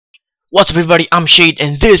What's up everybody, I'm Shade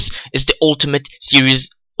and this is the Ultimate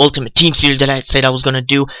Team series that I said I was gonna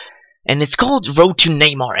do. And it's called Road to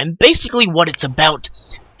Neymar, and basically what it's about,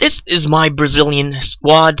 this is my Brazilian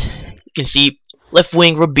squad. You can see left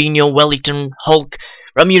wing Robinho, Wellington, Hulk,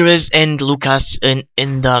 Ramirez and Lucas in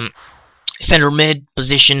the center mid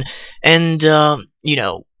position, and you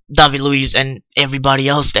know, David Luiz and everybody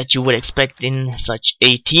else that you would expect in such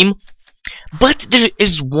a team. But there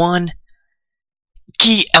is one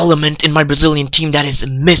key element in my Brazilian team that is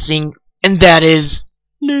missing, and that is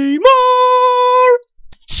Neymar.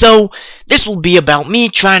 So this will be about me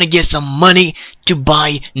trying to get some money to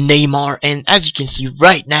buy Neymar, and as you can see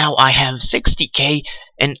right now I have 60k,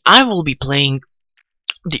 and I will be playing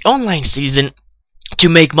the online season to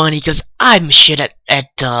make money because I'm shit at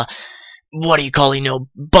what do you call, you know,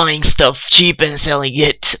 buying stuff cheap and selling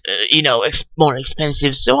it more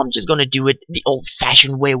expensive. So I'm just gonna do it the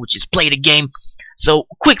old-fashioned way, which is play the game. So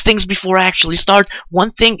quick things before I actually start.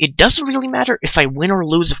 One thing, it doesn't really matter if I win or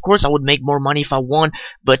lose. Of course I would make more money if I won,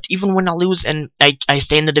 but even when I lose and I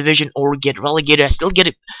stay in the division or get relegated, I still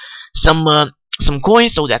get some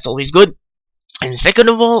coins, so that's always good. And second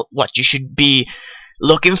of all, what you should be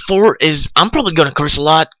looking for is, I'm probably gonna curse a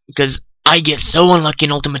lot because I get so unlucky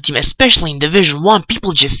in Ultimate Team, especially in Division 1.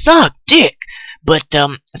 People just suck dick. But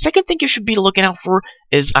second thing you should be looking out for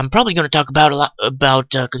is, I'm probably going to talk about a lot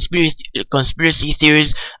about conspiracy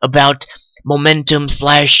theories about momentum /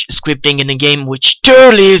 scripting in the game, which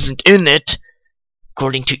totally isn't in it,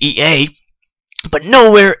 according to EA. But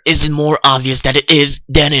nowhere is it more obvious that it is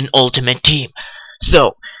than in Ultimate Team.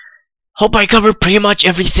 So, hope I covered pretty much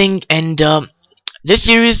everything, and this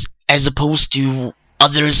series, as opposed to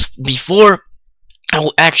others before, I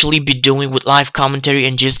will actually be doing with live commentary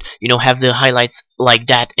and just, you know, have the highlights like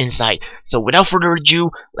that inside. So without further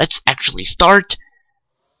ado, let's actually start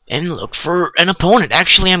and look for an opponent.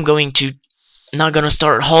 Actually, I'm not gonna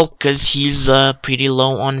start Hulk because he's pretty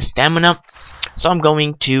low on stamina. So I'm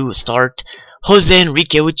going to start Jorge,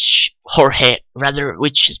 which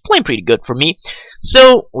is playing pretty good for me.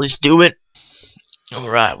 So let's do it.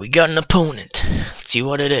 Alright, we got an opponent. Let's see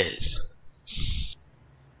what it is.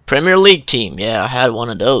 Premier League team, yeah, I had one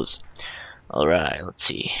of those. Alright, let's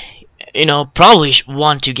see. You know, probably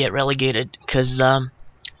want to get relegated because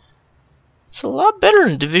it's a lot better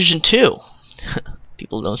in Division 2.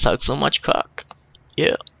 People don't suck so much cock.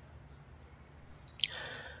 Yeah.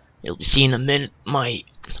 You'll be seeing in a minute my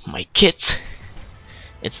kit.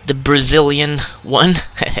 It's the Brazilian one.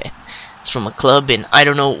 It's from a club in, I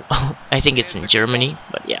don't know, I think it's in Germany,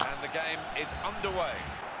 but yeah.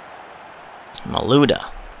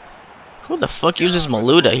 Maluda. Who the fuck uses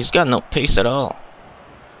Maluda? He's got no pace at all.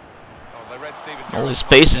 All his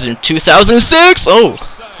pace is in 2006. Oh,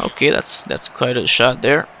 okay, that's quite a shot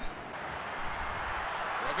there.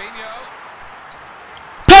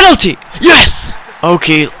 Penalty! Yes!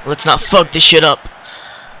 Okay, let's not fuck this shit up.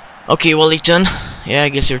 Okay, Wellington. Yeah, I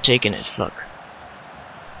guess you're taking it. Fuck.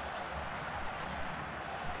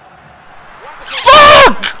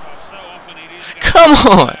 Fuck! Come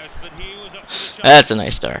on! That's a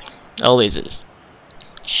nice start. Always is.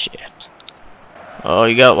 Shit. Oh,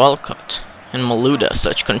 you got Walcott and Maluda.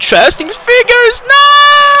 Such contrasting figures.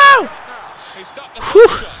 No! Whew.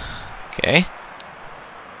 Okay.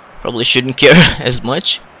 Probably shouldn't care as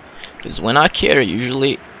much, because when I care, it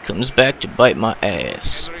usually comes back to bite my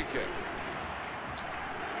ass.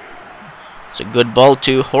 It's a good ball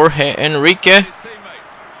to Jorge Enrique.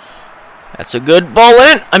 That's a good ball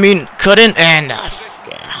in. I mean, cut in and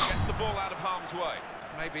yeah.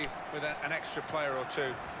 Maybe with an extra player or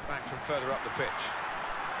two back from further up the pitch.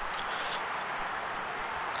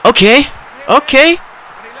 Okay. Okay.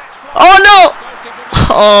 Oh no!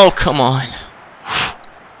 Oh, come on.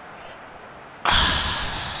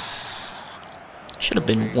 Should have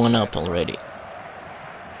been 1-up already.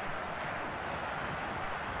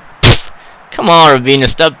 Come on, Ravina,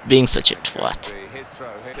 stop being such a twat.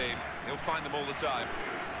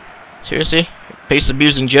 Seriously? Pace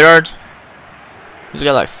abusing Gerrard? He's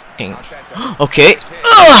got like fucking... Okay.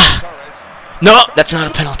 Ugh! No, that's not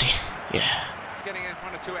a penalty. Yeah. Getting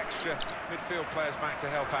one or two extra midfield players back to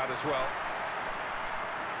help out as well.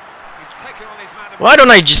 He's taken on his man. Why don't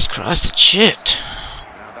I just cross it? Shit.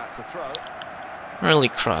 Now that's a throw. Really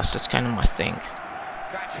cross, that's kind of my thing.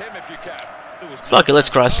 Catch him if you can. Fuck it, let's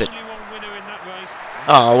cross it.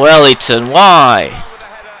 Oh, Wellington, why?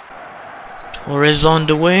 Torres on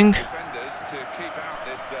the wing.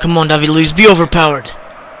 Come on, David Luiz, be overpowered.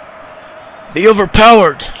 Be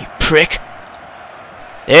overpowered, you prick.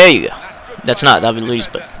 There you go. That's not David Luiz,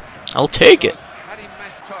 but I'll take it.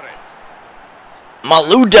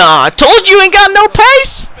 Maluda, I told you ain't got no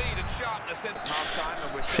pace.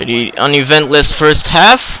 Pretty uneventless first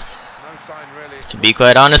half, to be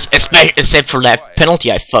quite honest, except for that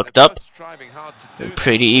penalty I fucked up.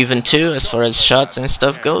 Pretty even too as far as shots and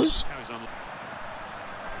stuff goes.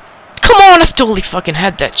 Come on, I've totally fucking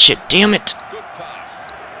had that shit, damn it.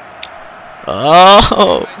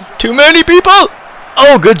 Oh, too many people.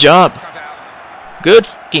 Oh, good job. Good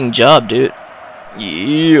fucking job, dude.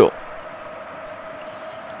 Yeah.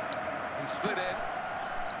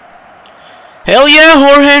 Hell yeah,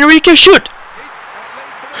 Jorge Enrique, shoot!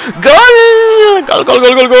 Goal! Goal, goal,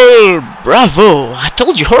 goal, goal, goal! Bravo! I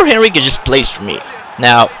told you, Jorge Enrique just plays for me.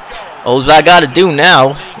 Now, all I gotta do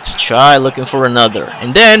now is try looking for another.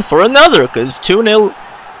 And then for another, because 2-0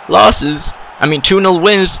 losses, 2-0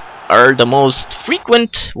 wins are the most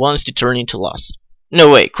frequent ones to turn into losses. No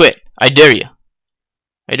way, quit. I dare you.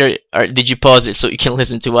 I dare you. Alright, did you pause it so you can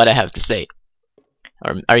listen to what I have to say?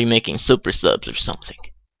 Or are you making super subs or something?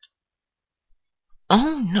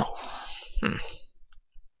 Oh no.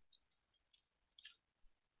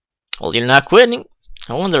 Well, you're not quitting.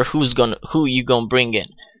 I wonder who you gonna bring in.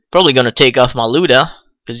 Probably gonna take off Maluda,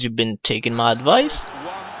 because you've been taking my advice.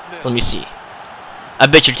 Let me see. I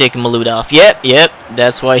bet you're taking Maluda off. Yep,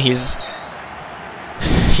 that's why he's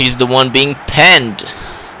the one being penned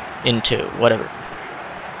into whatever.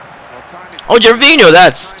 Oh, Gervinho,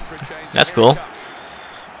 that's cool.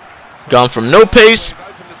 Gone from no pace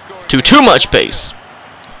to too much pace.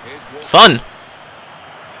 Fun.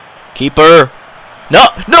 Keeper. No.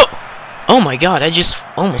 Oh my god, I just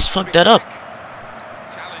almost fucked that up.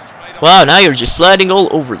 Wow, now you're just sliding all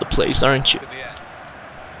over the place, aren't you?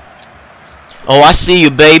 Oh, I see you,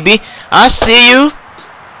 baby. I see you.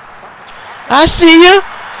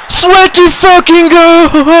 Sweaty fucking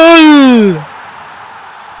goal.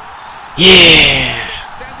 Yeah.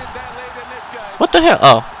 What the hell?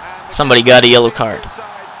 Oh, somebody got a yellow card.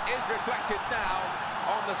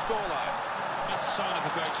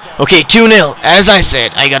 Okay, 2-0. As I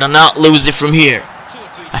said, I gotta not lose it from here.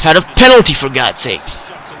 I've had a penalty, for God's sakes.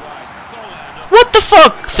 What the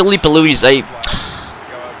fuck? Felipe Luis,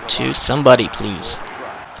 to somebody, please.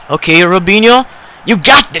 Okay, Robinho. You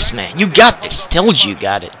got this, man. You got this. Told you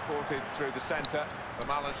got it.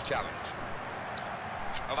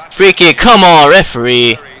 Free kick. Come on,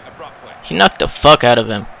 referee. He knocked the fuck out of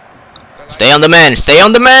him. Stay on the man. Stay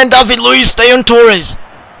on the man, David Luiz. Stay on Torres.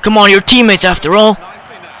 Come on, your teammates after all.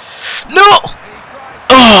 No!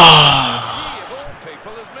 Oh!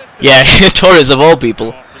 Yeah, Torres of all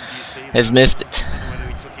people has missed it.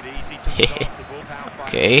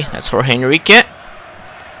 Okay, that's Jorge Enrique.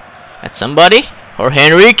 That's somebody. Jorge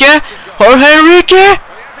Enrique!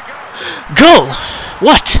 Goal!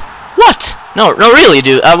 What? No, really,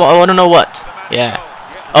 dude. I wanna know what. Yeah.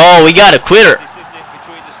 Oh, we got a quitter.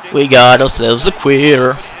 We got ourselves a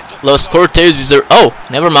quitter. Los Cortez is there. Oh,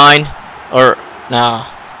 never mind. Or, nah.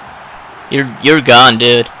 You're gone,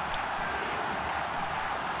 dude.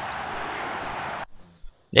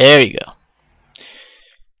 There you go.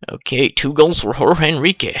 Okay, 2 goals for Jorge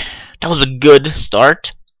Enrique. That was a good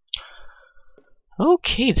start.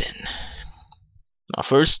 Okay then. Our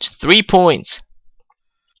first 3 points.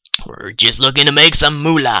 We're just looking to make some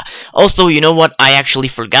moolah. Also, you know what I actually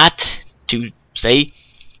forgot to say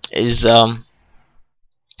is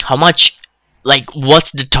how much, like,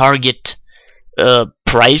 what's the target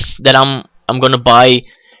price that I'm gonna buy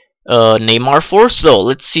Neymar for. So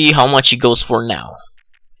let's see how much he goes for now.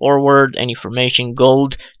 Forward, any formation,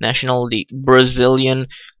 gold, nationality, Brazilian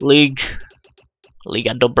league,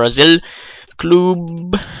 Liga do Brasil,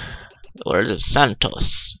 club, or the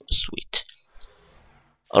Santos. Sweet.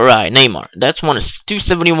 Alright, Neymar. That's one is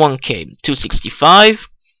 271k, 265,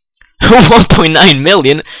 1.9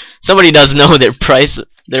 million. Somebody does know their price.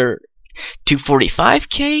 They're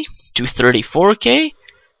 245k, 234k.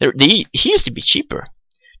 He used to be cheaper.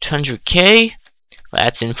 200k.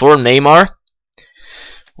 That's in for Neymar.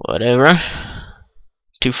 Whatever.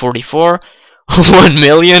 244. 1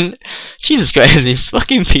 million. Jesus Christ, these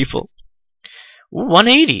fucking people. Ooh,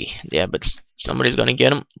 180. Yeah, but somebody's gonna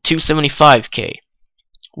get him. 275k.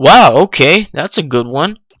 Wow, okay, that's a good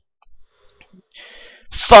one.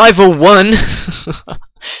 501.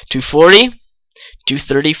 240.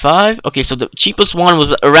 235. Okay, so the cheapest one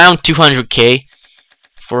was around 200k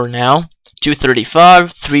for now.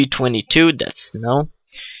 235, 322. That's no.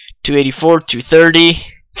 284, 230,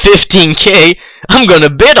 15k. I'm gonna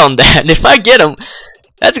bid on that. If I get him,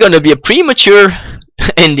 that's gonna be a premature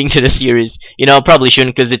ending to the series. You know, I probably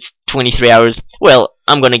shouldn't because it's 23 hours. Well,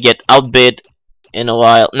 I'm gonna get outbid in a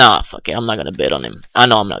while. Nah, fuck it. I'm not gonna bid on him. I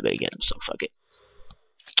know I'm not gonna get him, so fuck it.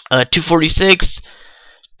 246,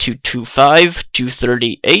 225,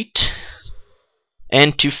 238,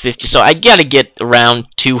 and 250. So I gotta get around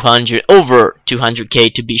 200, over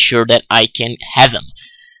 200k to be sure that I can have him.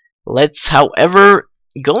 Let's, however,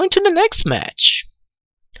 go into the next match.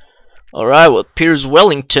 Alright, well, Piers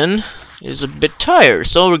Wellington is a bit tired,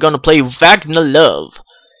 so we're gonna play Wagner Love.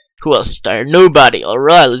 Who else is tired? Nobody.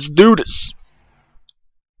 Alright, let's do this.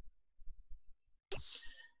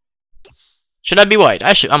 Should I be white?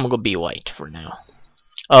 I'm gonna be white for now.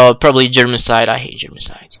 Oh, probably German side. I hate German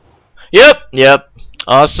sides. Yep.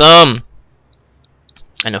 Awesome.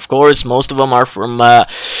 And of course, most of them are from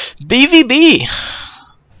BVB.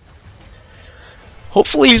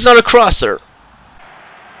 Hopefully he's not a crosser.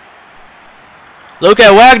 Look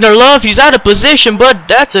at Wagner Love. He's out of position, but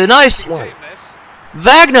that's a nice one.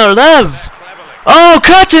 Wagner Love. Oh,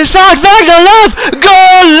 cuts inside. Wagner Love.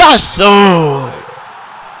 Golazo.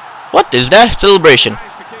 What is that celebration?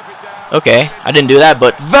 Okay, I didn't do that,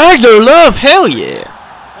 but Wagner Love. Hell yeah.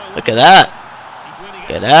 Look at that.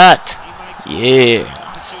 Look at that. Yeah.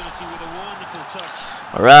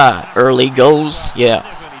 Alright, early goals. Yeah.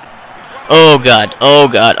 Oh god.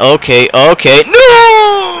 Okay.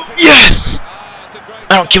 No! Yes!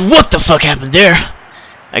 I don't care what the fuck happened there.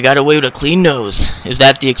 I got away with a clean nose. Is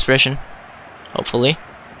that the expression? Hopefully.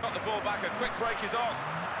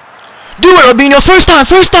 Do it, Robinho! First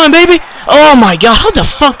time, baby! Oh my god, how the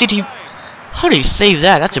fuck did he... How did he save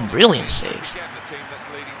that? That's a brilliant save.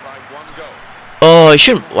 Oh, I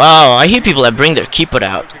shouldn't... Wow, I hate people that bring their keeper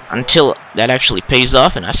out until that actually pays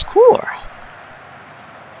off and I score.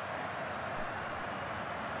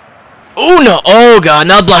 Oh no! Oh god,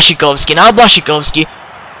 now Błaszczykowski,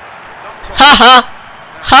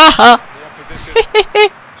 Haha!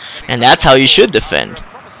 And that's how you should defend.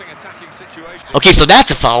 Okay, so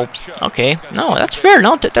that's a foul. Okay, no, that's fair.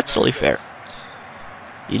 No, that's totally fair.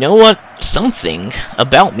 You know what? Something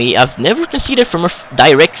about me, I've never conceded from a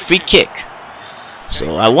direct free kick.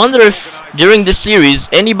 So I wonder if during this series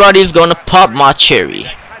anybody's gonna pop my cherry.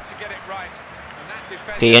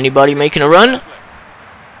 Okay, anybody making a run?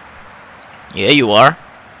 Yeah, you are.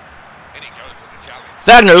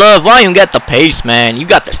 Wagner Love, why you got the pace, man? You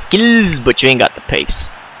got the skills, but you ain't got the pace.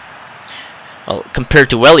 Well, compared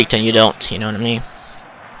to Wellington, you don't. You know what I mean?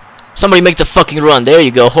 Somebody make the fucking run. There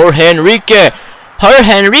you go. Jorge Enrique.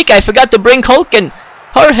 I forgot to bring Hulken.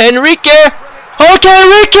 Jorge Enrique.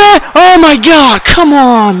 Oh my god. Come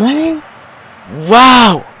on, man.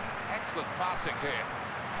 Wow.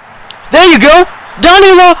 There you go.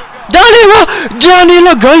 Danilo.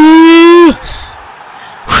 Go.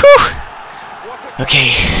 Whew.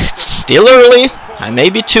 Okay. It's still early. I may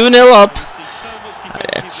be 2-0 up.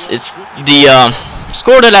 It's the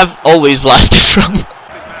score that I've always lost from.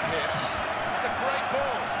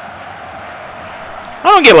 I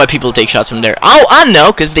don't get why people take shots from there. Oh, I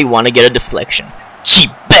know, because they want to get a deflection. Cheap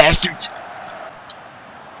bastards.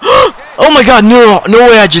 Oh my god, no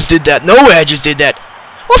way I just did that.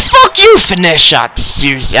 Well, fuck you, finesse shot.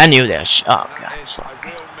 Seriously, I knew that. Oh god, fuck.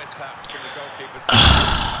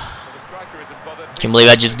 Can't believe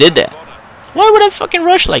I just did that. Why would I fucking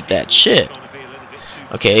rush like that? Shit.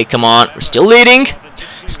 Okay, come on. We're still leading.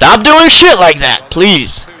 Stop doing shit like that,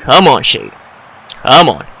 please. Come on, Shade. Come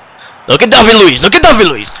on. Look at David Luiz.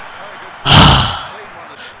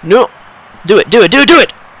 No. Do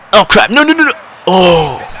it. Oh, crap. No.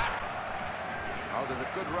 Oh.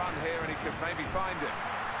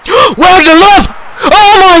 Wagner Love!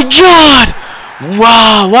 Oh, my God!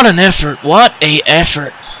 Wow, what an effort. What a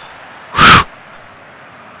effort. Whew.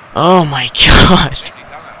 Oh, my God.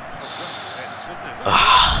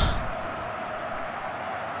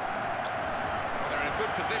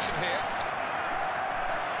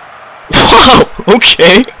 Wow,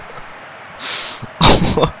 okay.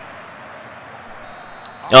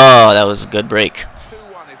 Oh, that was a good break.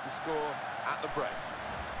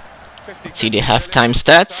 Let's see the halftime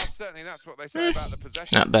stats.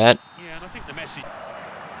 Not bad.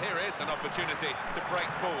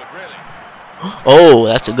 Oh,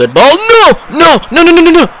 that's a good ball. No.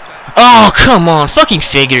 Oh, come on. Fucking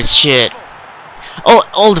figures shit.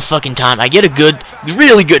 All the fucking time. I get a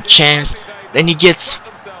really good chance. Then he gets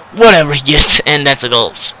whatever he gets, and that's a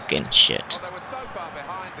goal. Fucking shit.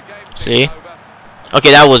 See?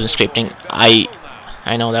 Okay, that wasn't scripting. I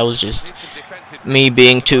know that was just me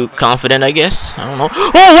being too confident, I guess. I don't know.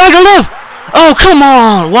 Oh, Wagner Love! Oh, come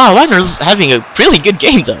on! Wow, Wagner's having a really good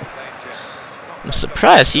game, though. I'm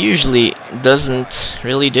surprised. He usually doesn't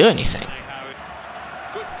really do anything.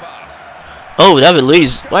 Oh, David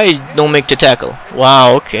Luiz, why don't make the tackle?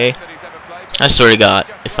 Wow, okay. I swear to God,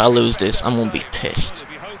 if I lose this, I'm gonna be pissed.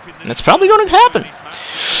 And that's probably gonna happen.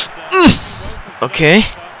 Okay.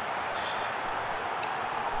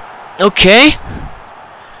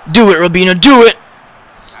 Do it, Robinho, do it!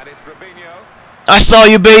 And it's Robinho. I saw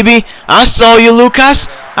you, baby! I saw you, Lucas!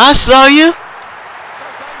 I saw you! So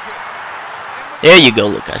dangerous. There you go,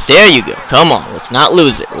 Lucas. There you go. Come on, let's not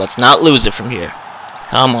lose it. Let's not lose it from here.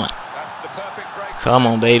 Come on. That's the perfect break. Come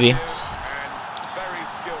on, baby. And very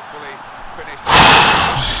skillfully finished.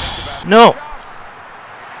 No.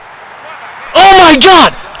 Oh my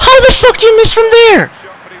god! How the fuck do you miss from there?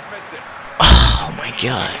 Shot, but he's missed it. Oh my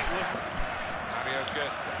god. Mario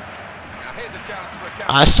Götze. Now here's a challenge for a counter.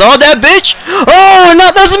 I saw that bitch! Oh,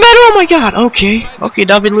 no, doesn't matter! Oh my god! Okay. Okay,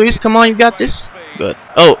 David Luiz, come on, you got this. Good.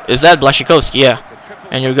 Oh, is that Blaszczykowski? Yeah.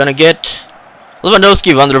 And you're gonna get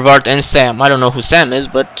Lewandowski, Van der Vaart, and Sam. I don't know who Sam is,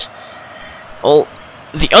 but all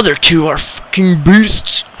the other two are fucking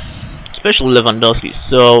beasts. Especially Lewandowski,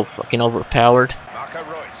 so fucking overpowered. Marco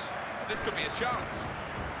Reus. This could be a chance.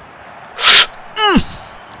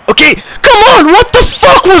 Okay, come on! What the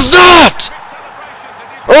fuck was that?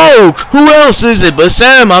 Big celebrations. Oh, who else is it but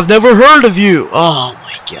Sam? I've never heard of you. Oh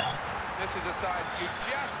my god. This is a side you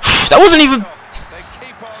just. That wasn't even They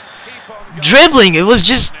keep on going. dribbling. It was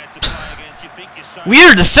just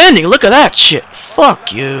weird defending. Look at that shit.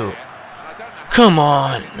 Fuck you. And I don't know how Come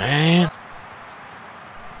on, man.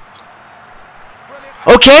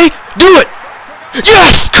 Okay, do it.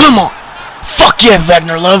 Yes, come on. Fuck yeah,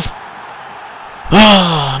 Wagner, love.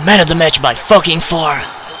 Oh, man of the match by fucking far.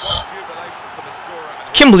 jubilation for the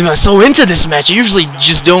scorer. Can't believe I'm so into this match. I usually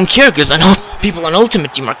just don't care because I know people on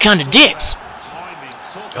Ultimate Team are kinda dicks.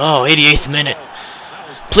 Oh, 88th minute.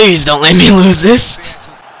 Please don't let me lose this.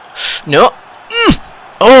 No.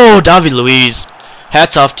 Oh, David Luiz.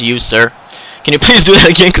 Hats off to you, sir. Can you please do that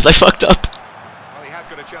again because I fucked up? Well, he has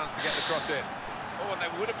got a chance to get the cross in. Oh, and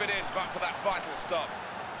they would have been in but for that vital stop.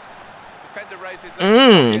 Defender raises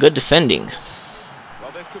the Good defending.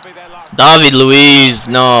 Well, this could be their last. David Luiz.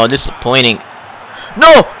 No, disappointing.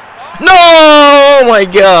 No! No! Oh my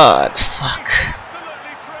god. Fuck.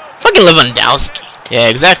 Absolutely thrilled. Fucking Lewandowski. Yeah,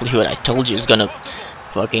 exactly what I told you is gonna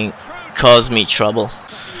fucking cause me trouble.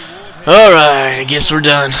 Alright, I guess we're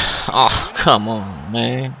done. Oh, come on,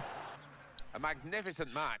 man. A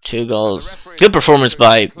magnificent match. 2 goals. Good performance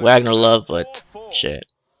by Wagner Love, but shit.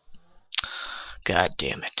 God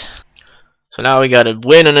damn it. So now we got a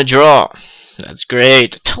win and a draw. That's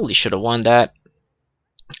great. I totally should have won that.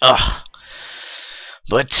 Ugh.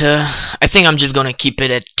 But I think I'm just gonna keep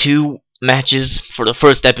it at 2 matches for the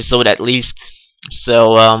first episode at least.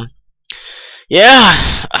 So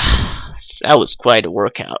yeah, that was quite a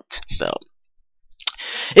workout. So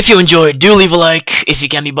if you enjoyed, do leave a like. If you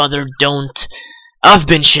can't be bothered, don't. I've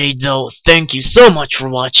been Shade though. Thank you so much for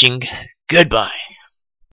watching. Goodbye.